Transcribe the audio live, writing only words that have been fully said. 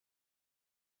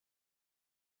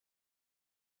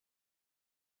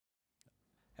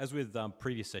As with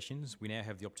previous sessions, we now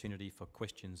have the opportunity for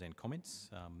questions and comments.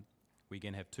 We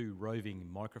again have 2 roving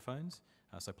microphones,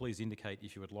 so please indicate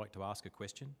if you would like to ask a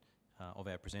question of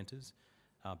our presenters.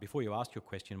 Before you ask your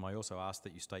question, I also ask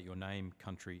that you state your name,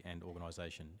 country and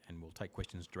organisation, and we'll take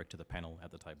questions direct to the panel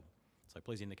at the table. So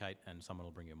please indicate and someone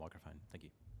will bring you a microphone. Thank you.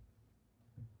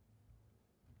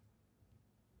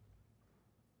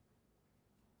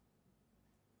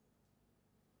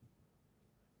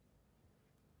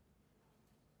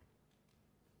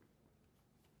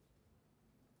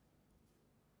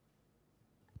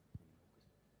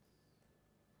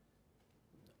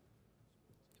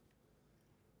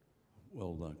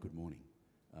 Well, good morning.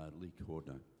 Lee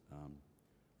Cordner,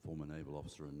 former naval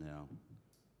officer and now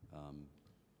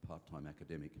part-time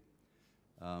academic.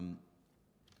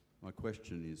 My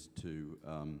question is to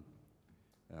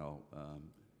our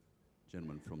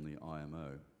gentleman from the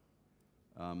IMO.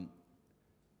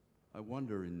 I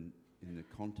wonder in the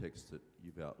context that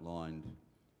you've outlined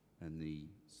and the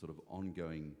sort of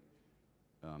ongoing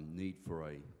need for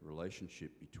a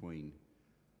relationship between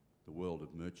the world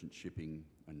of merchant shipping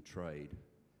and trade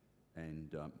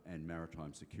and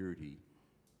maritime security,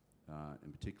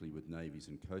 and particularly with navies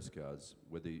and coast guards,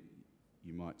 whether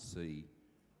you might see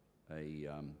a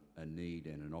need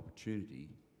and an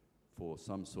opportunity for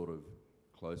some sort of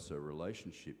closer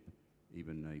relationship,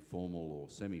 even a formal or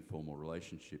semi-formal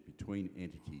relationship between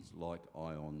entities like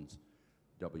IONS,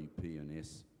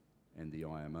 WP&S and the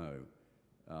IMO.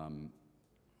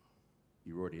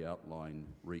 You already outlined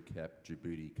RECAP,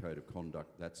 Djibouti, Code of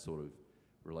Conduct, that sort of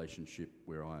relationship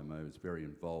where IMO is very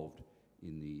involved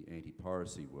in the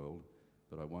anti-piracy world,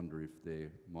 but I wonder if there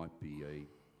might be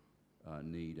a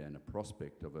need and a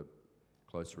prospect of a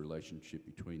close relationship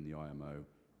between the IMO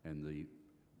and the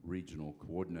regional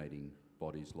coordinating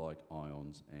bodies like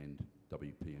IONS and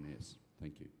WP&S.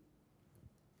 Thank you.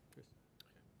 Chris.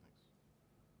 Okay,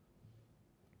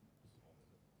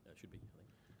 thanks. Should be, I think.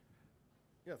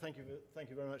 Yeah, thank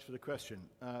you very much for the question.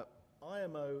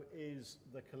 IMO is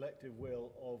the collective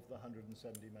will of the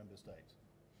 170 member states.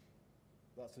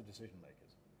 That's the decision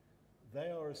makers. They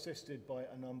are assisted by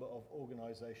a number of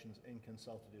organisations in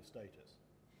consultative status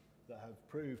that have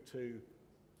proved to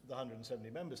the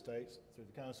 170 member states through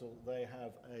the Council they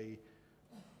have a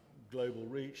global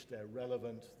reach, they're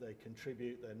relevant, they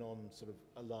contribute, they're non-sort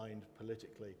of aligned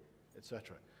politically,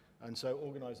 etc. And so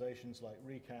organisations like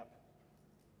RECAP,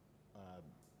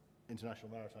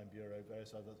 International Maritime Bureau,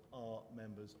 various others are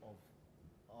members of,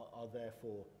 are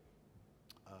therefore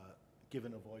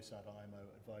given a voice at IMO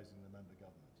advising the member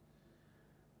governments.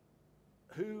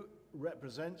 Who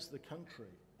represents the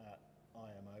country at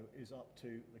IMO is up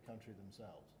to the country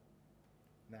themselves.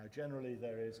 Now generally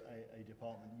there is a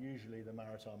department, usually the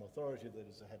Maritime Authority, that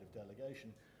is the head of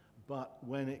delegation, but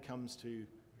when it comes to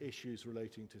issues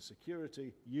relating to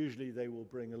security, usually they will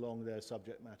bring along their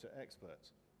subject matter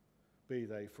experts, be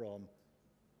they from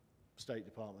State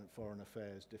Department, Foreign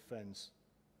Affairs, Defence,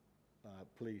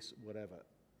 Police, whatever,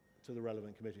 to the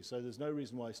relevant committee. So there's no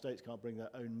reason why states can't bring their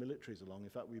own militaries along. In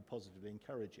fact, we positively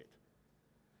encourage it.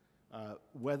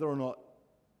 Whether or not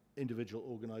individual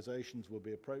organisations will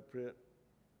be appropriate,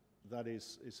 that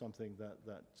is something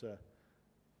that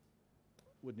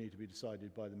would need to be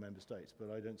decided by the member states, but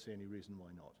I don't see any reason why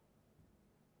not.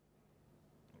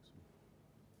 Thanks.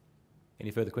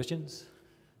 Any further questions?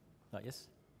 Yes?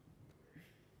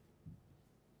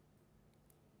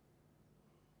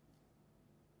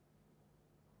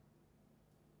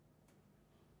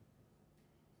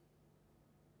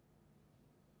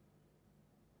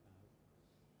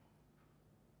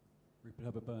 Rupert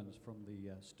Herbert Burns from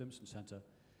the Stimson Centre.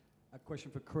 A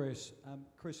question for Chris.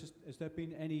 Chris, has there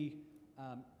been any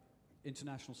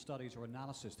international studies or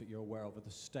analysis that you're aware of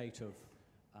the state of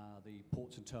the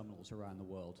ports and terminals around the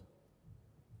world?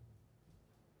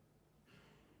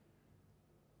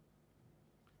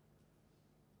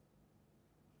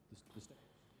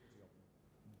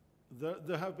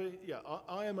 There have been, yeah,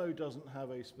 IMO doesn't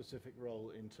have a specific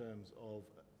role in terms of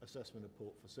assessment of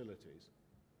port facilities.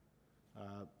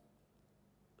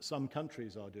 Some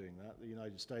countries are doing that. The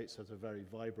United States has a very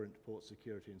vibrant port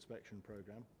security inspection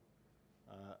program,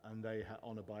 and they,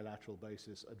 on a bilateral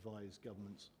basis, advise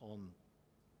governments on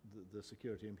the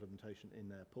security implementation in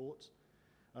their ports.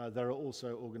 There are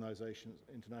also organizations,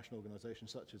 international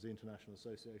organizations, such as the International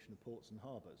Association of Ports and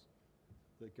Harbours,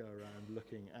 that go around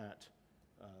looking at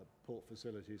port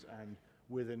facilities and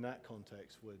within that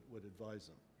context would advise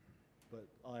them. But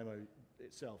IMO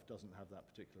itself doesn't have that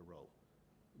particular role.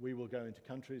 We will go into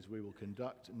countries, we will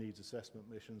conduct needs assessment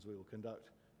missions, we will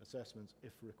conduct assessments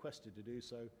if requested to do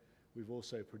so. We've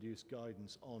also produced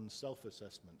guidance on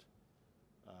self-assessment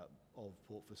of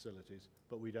port facilities,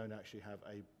 but we don't actually have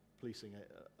a policing,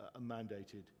 a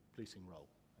mandated policing role.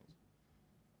 Thanks.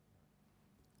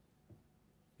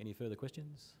 Any further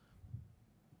questions?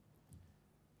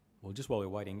 Well, just while we're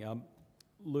waiting,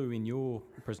 Lou, in your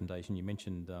presentation, you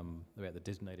mentioned about the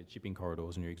designated shipping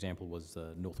corridors, and your example was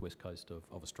the northwest coast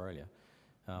of Australia.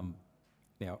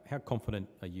 Now, how confident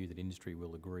are you that industry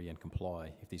will agree and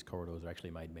comply if these corridors are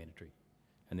actually made mandatory?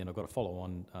 And then I've got a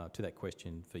follow-on to that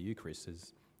question for you, Chris,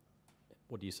 is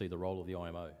what do you see the role of the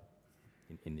IMO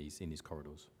in these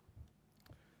corridors?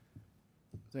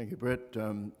 Thank you, Brett.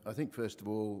 I think, first of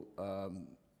all,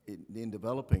 in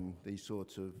developing these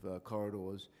sorts of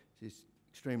corridors, it's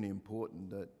extremely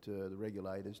important that the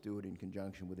regulators do it in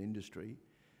conjunction with industry,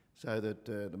 so that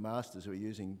the masters who are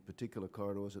using particular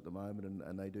corridors at the moment,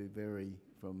 and they do vary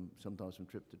sometimes from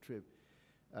trip to trip,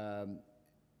 are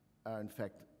in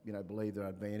fact, believe there are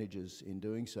advantages in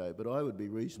doing so. But I would be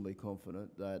reasonably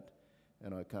confident that,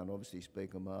 and I can't obviously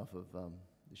speak on behalf of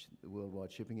the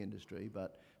worldwide shipping industry,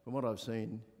 but from what I've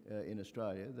seen in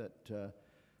Australia, that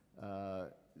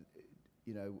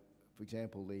for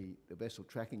example, the vessel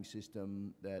tracking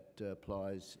system that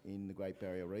applies in the Great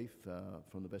Barrier Reef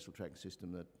from the vessel tracking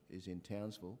system that is in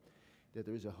Townsville, that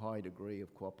there is a high degree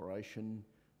of cooperation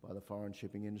by the foreign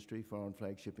shipping industry, foreign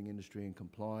flag shipping industry, in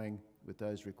complying with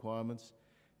those requirements,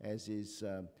 as is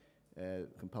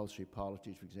compulsory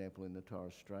pilotage, for example, in the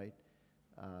Torres Strait.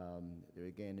 There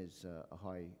again is a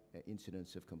high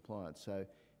incidence of compliance. So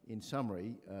in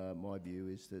summary, my view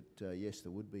is that yes,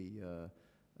 there would be,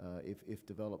 if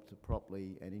developed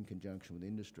properly and in conjunction with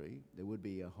industry, there would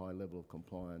be a high level of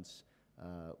compliance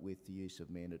with the use of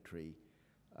mandatory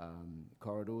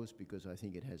corridors, because I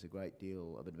think it has a great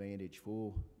deal of advantage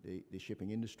for the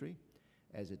shipping industry,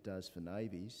 as it does for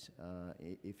navies.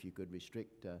 If you could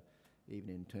restrict, even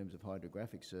in terms of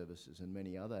hydrographic services and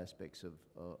many other aspects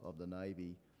of the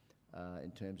Navy,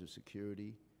 in terms of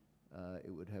security,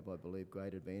 it would have, I believe,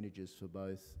 great advantages for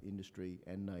both industry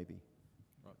and Navy.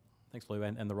 Right. Thanks, Lou.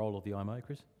 And the role of the IMO,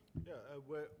 Chris? Yeah,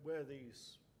 where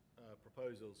these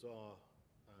proposals are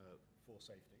for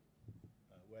safety,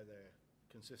 where they're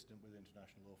consistent with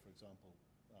international law, for example,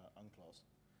 UNCLOS,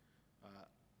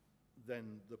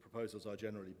 then the proposals are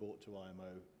generally brought to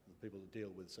IMO, the people that deal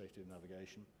with safety of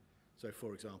navigation. So,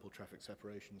 for example, traffic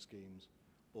separation schemes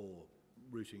or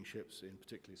routing ships in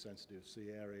particularly sensitive sea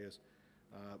areas.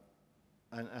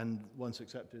 And once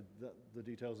accepted, the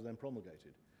details are then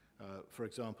promulgated. For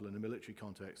example, in a military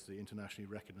context, the internationally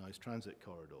recognized transit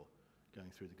corridor going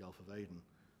through the Gulf of Aden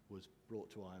was brought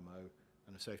to IMO,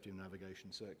 and a safety of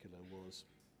navigation circular was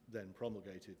then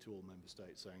promulgated to all member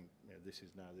states saying, this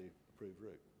is now the approved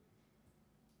route.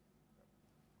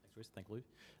 Thanks, Chris. Thank you,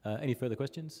 Lou. Any further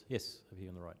questions? Yes, over here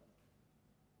on the right.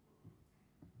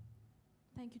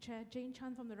 Thank you, Chair. Jane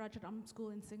Chan from the Rajaram School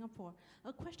in Singapore.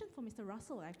 A question for Mr.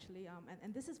 Russell, actually,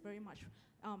 and this is very much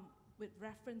with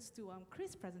reference to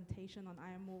Chris' presentation on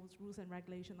IMO's rules and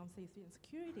regulation on safety and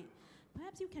security.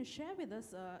 Perhaps you can share with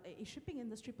us a shipping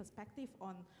industry perspective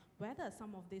on whether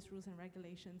some of these rules and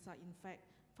regulations are in fact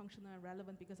functional and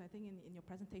relevant, because I think in your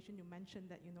presentation you mentioned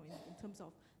that in terms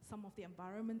of some of the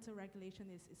environmental regulation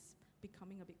is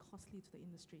becoming a bit costly to the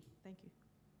industry. Thank you.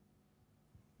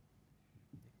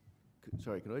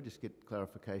 Sorry, could I just get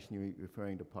clarification? You're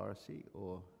referring to piracy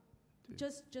or?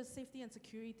 Just safety and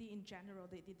security in general,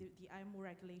 the IMO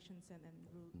regulations and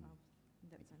rule in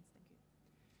that sense.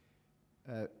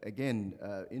 Thank you. Again,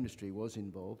 industry was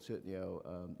involved. Certainly our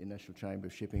International Chamber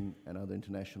of Shipping and other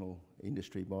international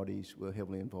industry bodies were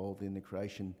heavily involved in the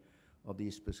creation of the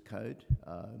ISPIS Code.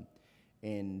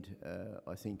 And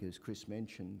I think, as Chris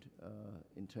mentioned,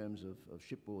 in terms of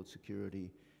shipboard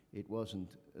security, it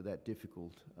wasn't that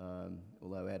difficult,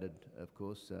 although added, of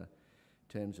course, in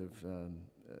terms of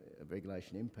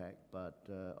regulation impact, but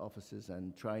officers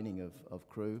and training of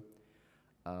crew.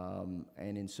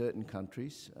 And in certain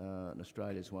countries, and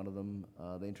Australia is one of them,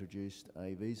 they introduced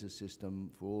a visa system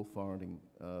for all foreign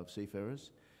seafarers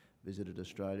visited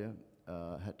Australia,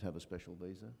 had to have a special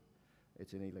visa.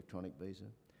 It's an electronic visa.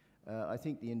 I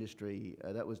think the industry,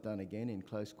 that was done again in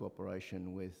close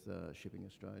cooperation with Shipping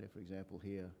Australia, for example,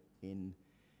 here in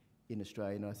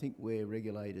Australia. And I think where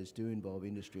regulators do involve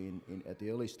industry at the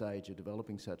early stage of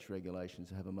developing such regulations,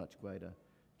 have a much greater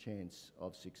chance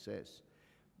of success.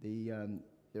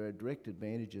 There are direct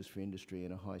advantages for industry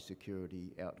in a high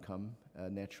security outcome,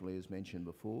 naturally, as mentioned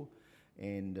before,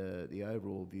 and the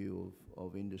overall view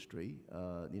of industry,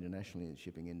 internationally in the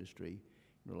shipping industry,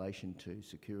 in relation to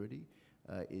security,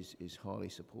 is highly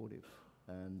supportive,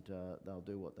 and they'll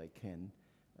do what they can,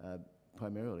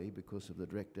 primarily because of the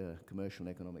direct commercial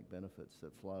and economic benefits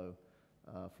that flow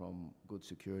from good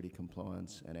security,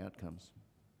 compliance and outcomes.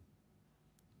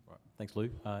 Right. Thanks, Lou.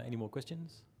 Any more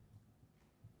questions?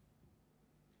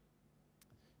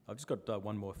 I've just got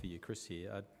one more for you, Chris,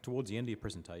 here. Towards the end of your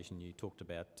presentation, you talked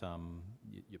about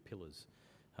your pillars.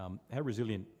 How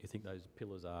resilient do you think those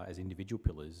pillars are as individual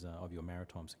pillars of your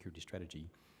maritime security strategy?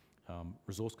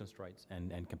 Resource constraints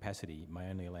and capacity may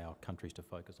only allow countries to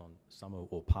focus on some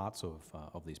or parts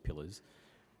of these pillars.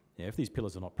 Now, if these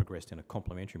pillars are not progressed in a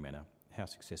complementary manner, how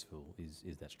successful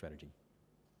is that strategy?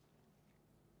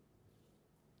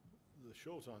 The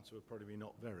short answer would probably be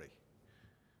not very.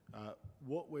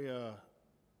 What we're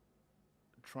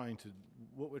trying to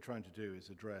do is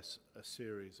address a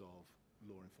series of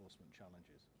law enforcement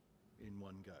challenges in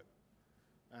one go.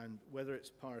 And whether it's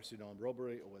piracy and armed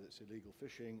robbery, or whether it's illegal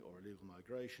fishing, or illegal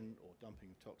migration, or dumping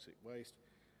of toxic waste,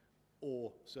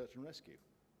 or search and rescue,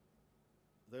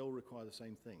 they all require the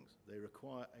same things. They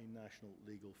require a national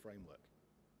legal framework.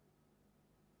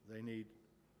 They need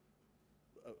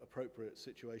appropriate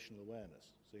situational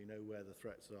awareness, so you know where the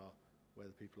threats are, where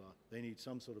the people are. They need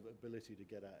some sort of ability to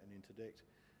get out and interdict,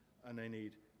 and they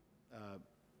need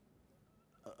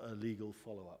a legal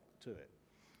follow-up to it.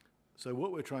 So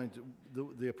what we're trying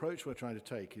to, the approach we're trying to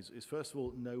take is first of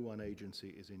all, no one agency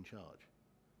is in charge.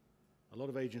 A lot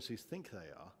of agencies think they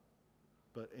are,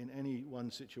 but in any one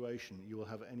situation, you will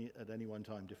have at any one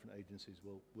time, different agencies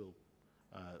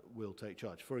will take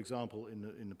charge. For example,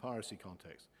 in the piracy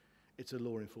context, it's a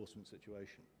law enforcement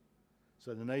situation.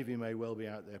 So the Navy may well be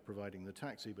out there providing the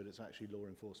taxi, but it's actually law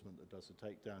enforcement that does the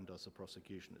takedown, does the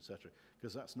prosecution, etc.,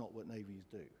 because that's not what navies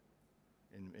do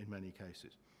in many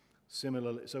cases.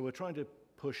 Similarly, so we're trying to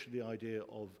push the idea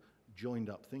of joined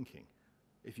up thinking.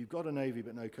 If you've got a Navy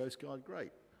but no Coast Guard,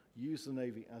 great. Use the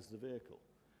Navy as the vehicle.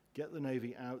 Get the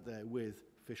Navy out there with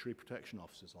fishery protection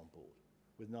officers on board,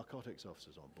 with narcotics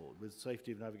officers on board, with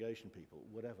safety of navigation people,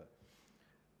 whatever.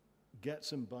 Get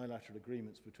some bilateral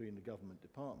agreements between the government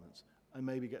departments and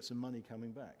maybe get some money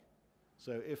coming back.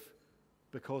 So if,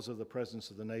 because of the presence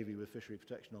of the Navy with fishery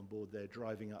protection on board, they're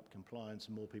driving up compliance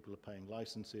and more people are paying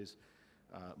licenses,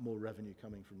 more revenue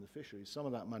coming from the fisheries, some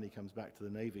of that money comes back to the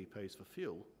Navy, pays for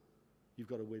fuel, you've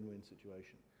got a win-win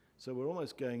situation. So we're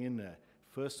almost going in there,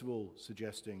 first of all,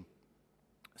 suggesting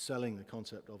selling the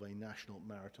concept of a national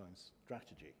maritime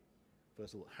strategy.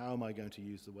 First of all, how am I going to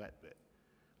use the wet bit?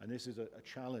 And this is a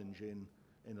challenge in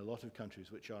a lot of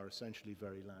countries which are essentially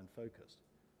very land-focused,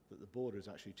 that the border is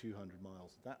actually 200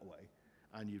 miles that way,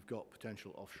 and you've got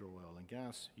potential offshore oil and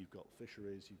gas, you've got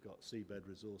fisheries, you've got seabed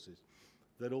resources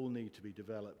that all need to be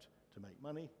developed to make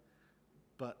money,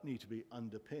 but need to be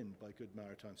underpinned by good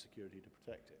maritime security to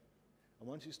protect it. And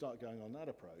once you start going on that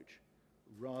approach,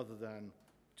 rather than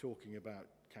talking about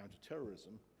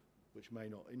counter-terrorism, which may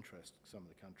not interest some of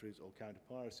the countries, or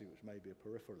counter-piracy, which may be a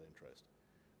peripheral interest,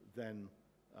 then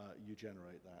you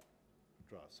generate that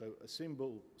trust. So a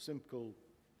simple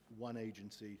one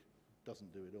agency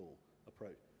doesn't do it all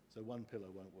approach. So one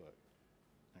pillar won't work.